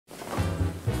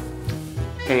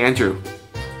Hey Andrew,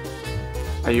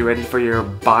 are you ready for your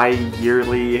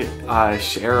bi-yearly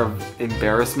share of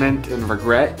embarrassment and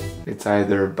regret? It's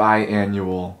either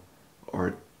biannual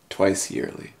or twice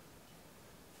yearly.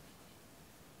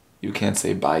 You can't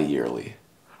say bi-yearly.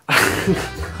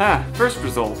 First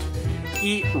result,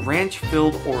 eat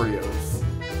ranch-filled Oreos.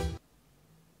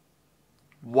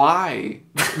 Why?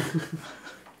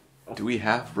 Do we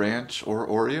have ranch or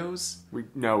Oreos?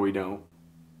 No, we don't.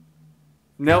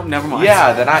 Nope, never mind.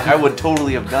 Yeah, then I would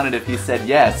totally have done it if he said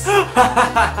yes.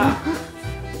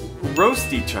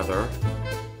 Roast each other,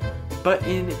 but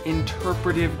in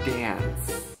interpretive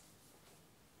dance.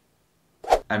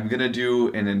 I'm gonna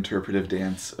do an interpretive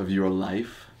dance of your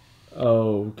life.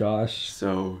 Oh gosh.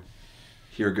 So,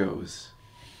 here goes.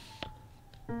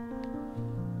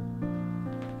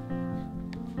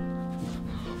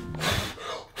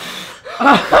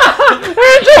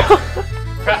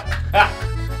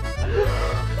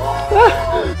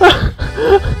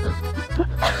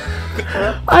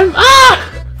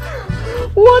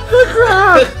 What the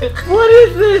crap? What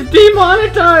is this?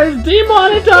 Demonetized!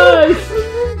 Demonetized!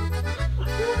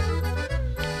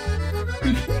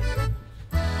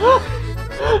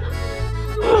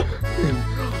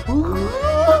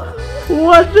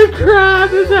 What the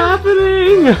crap is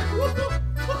happening?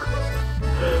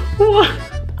 What?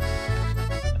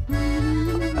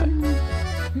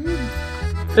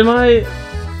 Am I...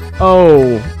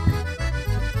 Oh.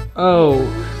 Oh.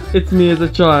 It's me as a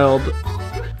child.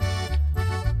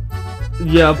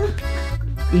 Yep.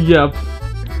 Yep.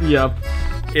 Yep.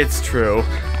 It's true.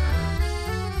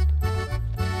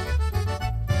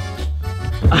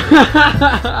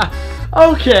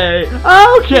 Okay.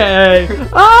 Okay.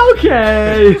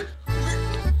 Okay.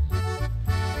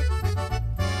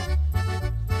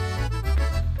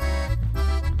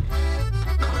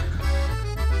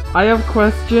 I have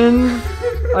questions.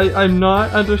 I'm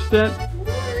not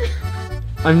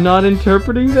I'm not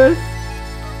interpreting this.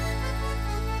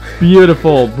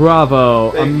 Beautiful,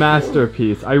 bravo, a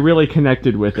masterpiece. I really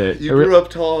connected with it. You grew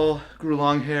up tall, grew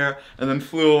long hair, and then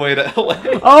flew away to LA.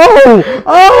 Oh!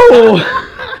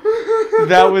 Oh!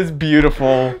 That was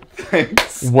beautiful.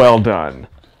 Thanks. Well done.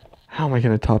 How am I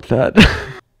gonna top that?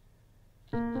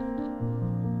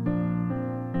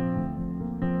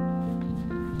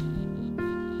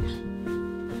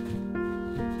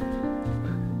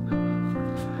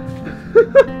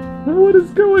 What is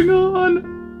going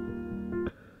on?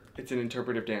 It's an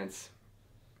interpretive dance.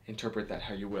 Interpret that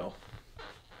how you will.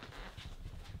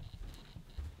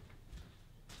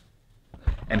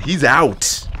 And he's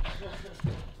out.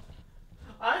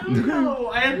 I don't know.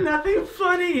 I have nothing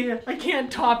funny. I can't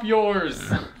top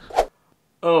yours.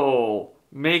 Oh,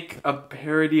 make a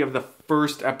parody of the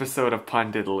first episode of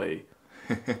Pun Diddley.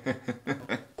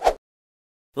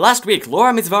 Last week,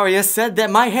 Laura Misvaria said that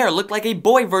my hair looked like a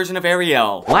boy version of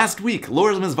Ariel. Last week,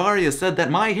 Laura Misvaria said that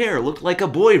my hair looked like a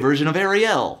boy version of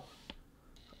Ariel.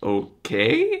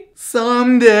 Okay?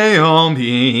 Someday I'll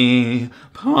be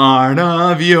part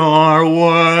of your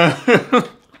world.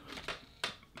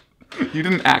 You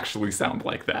didn't actually sound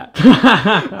like that.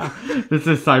 This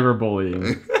is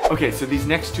cyberbullying. Okay, so these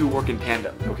next two work in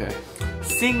tandem. Okay.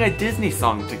 Sing a Disney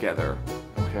song together.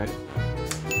 Okay.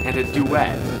 And a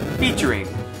duet featuring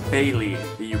Bailey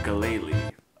the ukulele.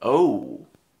 Oh.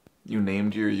 You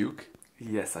named your uke?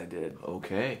 Yes, I did.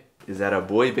 Okay. Is that a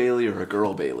boy Bailey or a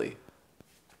girl Bailey?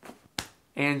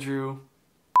 Andrew.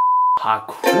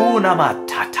 Hakuna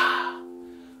Matata.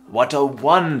 What a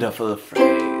wonderful phrase.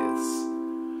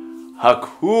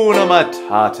 Hakuna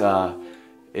Matata.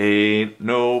 Ain't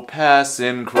no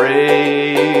passing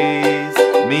craze.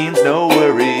 Means no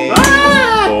worries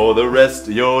for the rest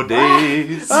of your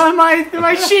days.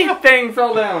 My sheet thing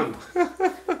fell down. Do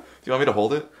you want me to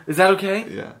hold it? Is that okay?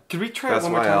 Yeah. Could we try That's it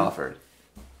one more why time? I offered.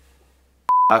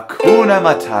 Hakuna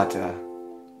Matata.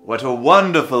 What a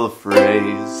wonderful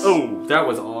phrase. Oh, that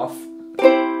was off.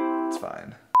 It's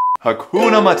fine.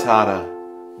 Hakuna Matata.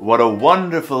 What a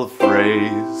wonderful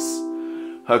phrase.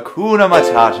 Hakuna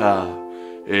Matata.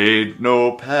 Ain't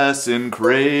no passing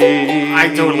craze. I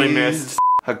totally missed.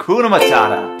 Hakuna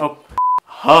Matata. Oh.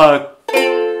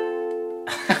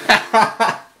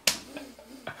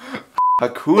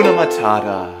 Hakuna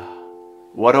Matata.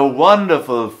 What a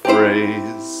wonderful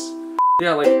phrase.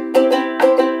 Yeah, like...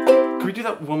 Can we do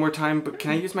that one more time, but can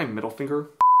I use my middle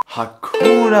finger?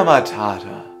 Hakuna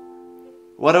Matata.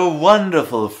 What a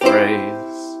wonderful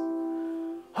phrase.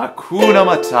 Hakuna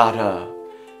Matata.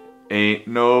 Ain't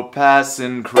no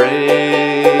passing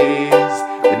craze.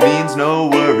 It means no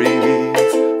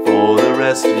worries for the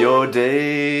rest of your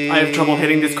days. I have trouble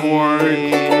hitting this chord.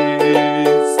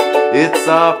 It's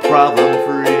a problem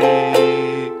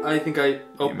free. I think I...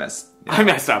 Oh, You messed. I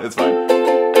messed up. It's fine.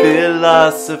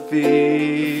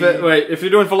 Philosophy. Wait, if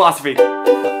you're doing philosophy.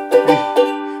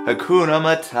 Hakuna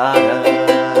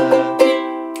Matata.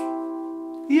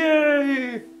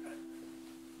 Yay!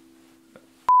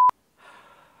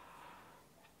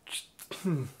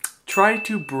 Try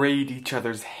to braid each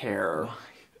other's hair.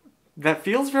 That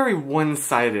feels very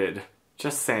one-sided.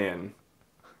 Just saying.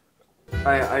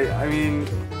 I mean,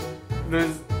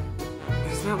 there's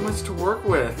not much to work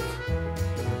with.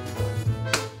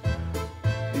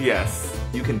 Yes.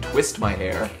 You can twist my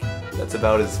hair. That's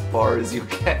about as far as you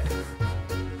get.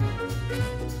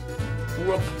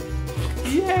 Whoop.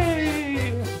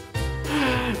 Yay!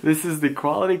 This is the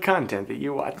quality content that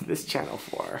you watch this channel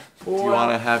for. Do you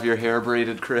want to have your hair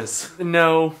braided, Chris?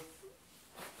 No.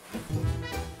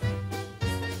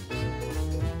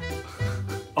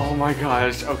 Oh my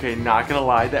gosh. Okay, not gonna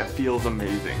lie, that feels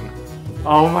amazing.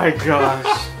 Oh my gosh.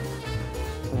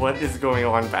 What is going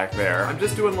on back there? I'm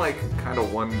just doing like kind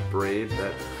of one braid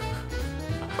that...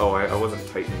 Oh, I wasn't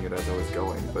tightening it as I was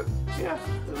going, but yeah,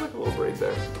 there's like a little braid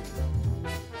there.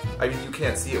 I mean, you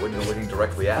can't see it when you're looking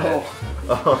directly at it.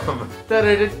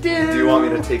 Do you want me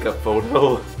to take a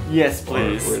photo? Yes,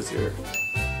 please. Where's your...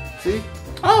 See?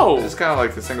 Oh! It's kind of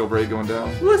like a single braid going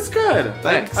down. Looks good.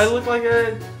 Thanks. I look like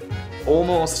a...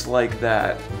 Almost like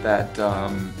that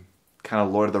kind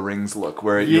of Lord of the Rings look,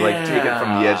 where you like take it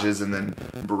from the edges and then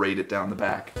braid it down the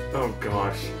back. Oh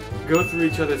gosh. Go through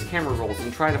each other's camera rolls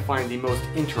and try to find the most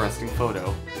interesting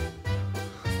photo.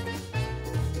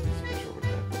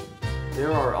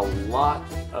 There are a lot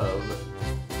of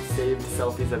saved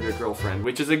selfies of your girlfriend,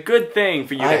 which is a good thing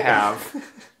for you to have.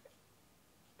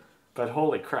 But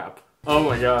holy crap. Oh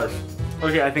my gosh.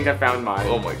 Okay, I think I found mine.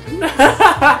 Oh my goodness.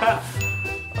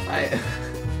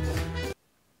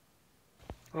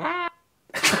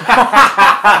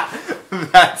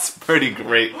 That's pretty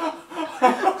great.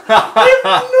 I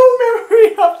have no memory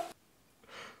of...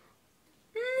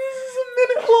 This is a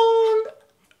minute long.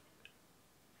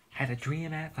 Had a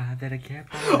dream at 5 that I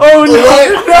kept. Oh no!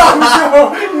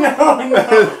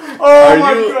 Oh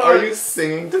my god! Are you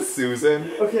singing to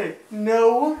Susan? Okay,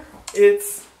 no.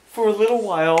 It's for a little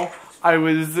while. I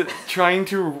was trying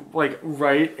to like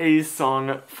write a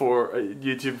song for a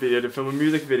YouTube video to film a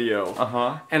music video.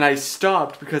 And I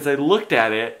stopped because I looked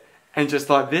at it and just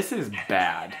thought, this is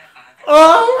bad.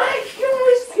 Oh my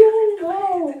gosh,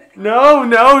 no!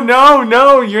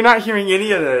 No, you're not hearing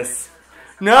any of this.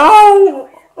 No!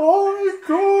 Oh my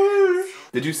gosh.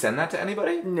 Did you send that to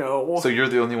anybody? No. So you're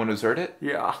the only one who's heard it?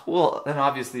 Yeah. Well, then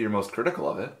obviously you're most critical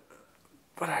of it.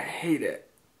 But I hate it.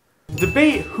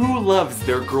 Debate who loves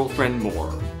their girlfriend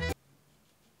more.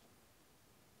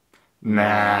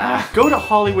 Nah. Go to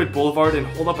Hollywood Boulevard and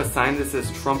hold up a sign that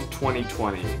says Trump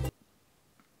 2020.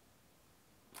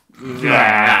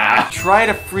 Nah. Try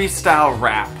to freestyle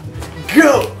rap.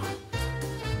 Go!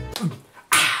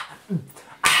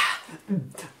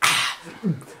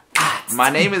 My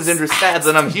name is Indra Spads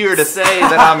and I'm here to say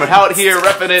that I'm out here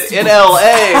repping it in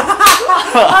LA.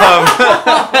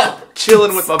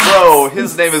 Chilling with my bro.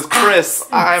 His name is Chris.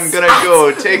 I'm gonna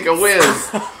go take a whiz.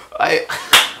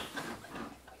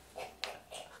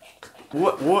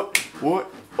 What?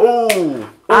 Oh!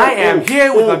 I am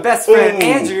here with my best friend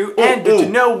Andrew, and did you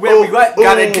know where we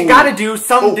gotta do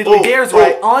some DiddleyDares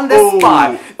right on the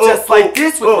spot, just like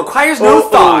this, which requires no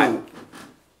thought.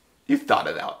 You thought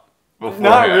it out.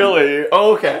 Not really.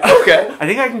 Oh, okay. Okay. I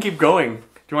think I can keep going. Do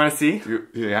you want to see?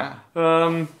 Yeah.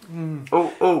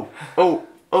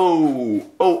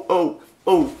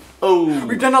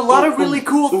 We've done a lot of really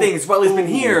cool things while he's been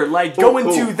here, like going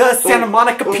to the Santa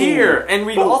Monica Pier, and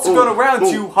we've also gone around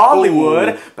to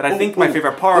Hollywood, but I think my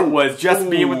favorite part was just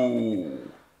being with...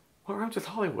 What rhymes with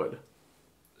Hollywood?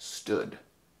 Stood.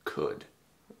 Could.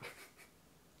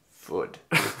 Food.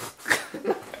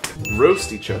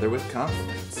 Roast each other with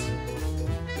compliments.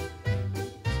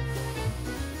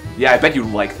 Yeah, I bet you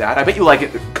like that. I bet you like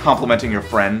it complimenting your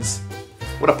friends.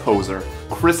 What a poser.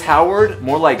 Chris Howard?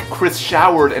 More like Chris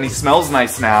showered and he smells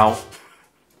nice now.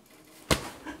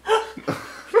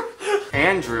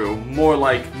 Andrew, more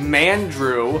like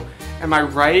Mandrew. Am I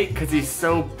right? Because he's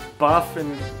so buff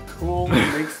and cool,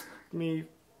 it makes me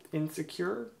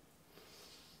insecure?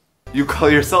 You call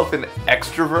yourself an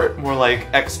extrovert? More like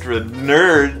extra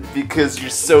nerd because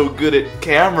you're so good at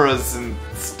cameras and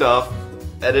stuff.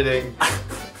 Editing.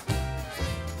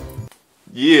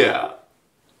 Yeah.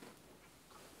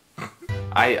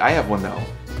 I have one though.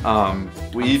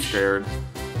 We each scared.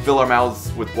 fill our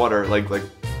mouths with water, like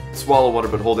swallow water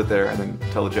but hold it there and then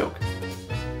tell a joke.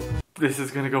 This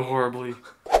is gonna go horribly.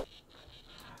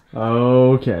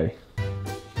 Okay.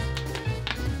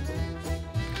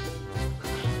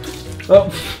 Oh,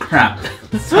 Crap.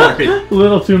 Sorry. a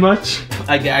little too much.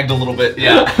 I gagged a little bit,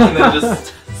 yeah. And then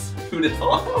just scooted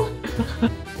off.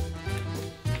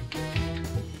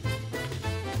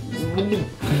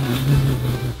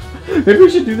 Maybe we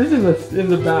should do this in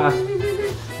the bath.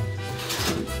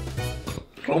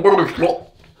 Somebody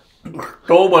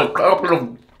stole my copy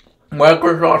of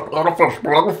Microsoft Office.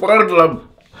 I'll find them.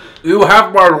 You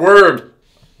have my word.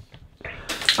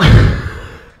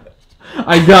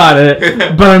 I got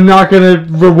it, but I'm not gonna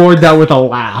reward that with a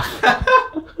laugh.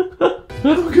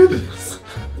 Oh goodness.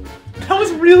 That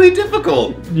was really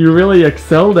difficult. You really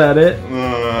excelled at it.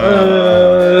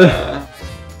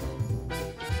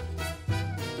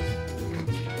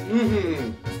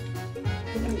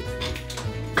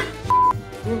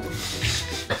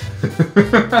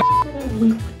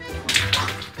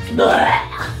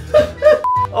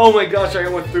 Oh my gosh, I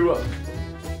went through a...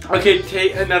 Okay,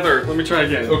 take another. Let me try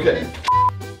again. Okay.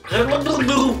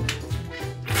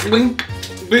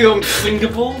 Beyond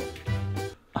Singapore.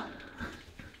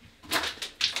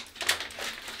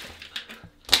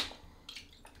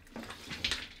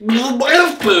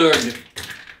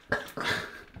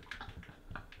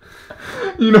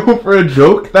 You know, for a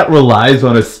joke that relies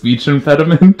on a speech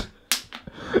impediment,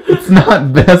 it's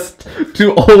not best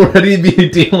to already be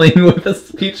dealing with a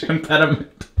speech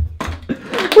impediment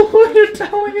when you're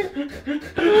telling it.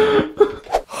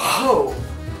 Oh,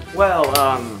 well,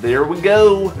 There we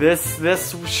go. this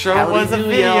show Howdy was a do,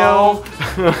 video. y'all.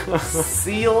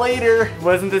 See you later.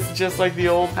 Wasn't this just like the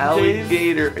old days?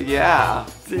 Alligator. Yeah.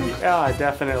 Yeah,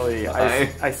 definitely.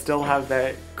 I- I still have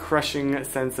that crushing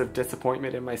sense of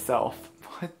disappointment in myself.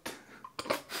 What?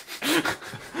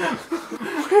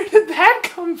 Where did that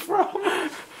come from?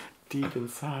 Deep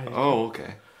inside. Oh,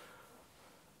 okay.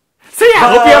 So yeah,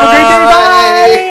 hope you have a great day. Bye!